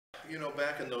you know,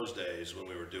 back in those days when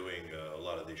we were doing a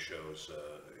lot of these shows,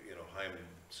 you know, Haim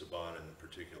Saban in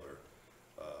particular,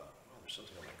 oh, there's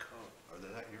something on my coat.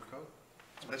 Is that your coat?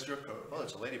 That's your coat. Well,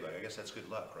 it's a ladybug. I guess that's good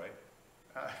luck, right?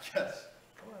 I guess.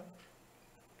 Come on.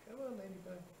 Come on,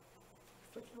 ladybug.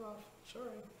 Flick you off.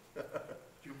 Sorry.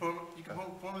 You can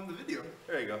put them in the video.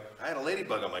 There you go. I had a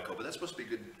ladybug on my coat, but that's supposed to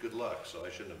be good luck, so I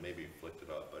shouldn't have maybe flicked it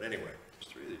off. But anyway, there's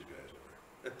 3 of these guys over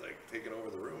here. Like taking over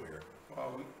the room here.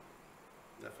 Wow. Isn't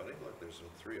that funny? Look, there's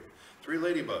 3 of them. 3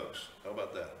 ladybugs. How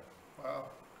about that? Wow.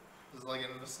 This is like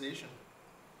an infestation.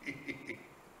 Oh,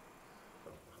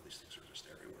 these things are just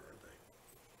everywhere, aren't they?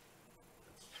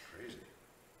 That's crazy.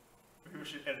 Maybe we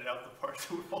should edit out the parts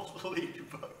with all the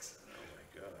ladybugs. Oh my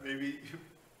God. Maybe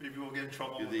we'll get in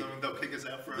trouble with them and they'll kick us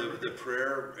out forever. The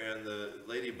prayer and the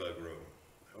ladybug room.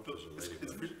 I hope those are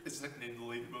ladybugs. It's nicknamed the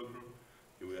ladybug room.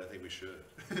 I think we should.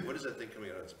 What is that thing coming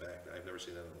out of its back? I've never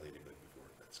seen that on a ladybug before.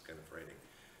 That's kind of frightening.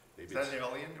 Maybe is that an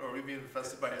alien? Or are we being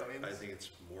infested by aliens? I think it's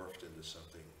morphed into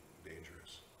something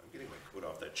dangerous. I'm getting my coat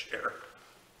off that chair.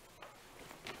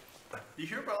 You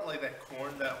hear about like that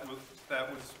corn that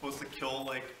was supposed to kill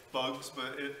like bugs,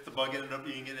 but the bug ended up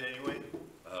eating it anyway?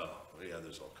 Oh, yeah,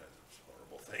 there's all kinds of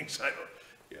horrible things. I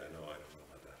don't know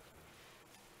about that.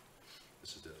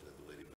 This is definitely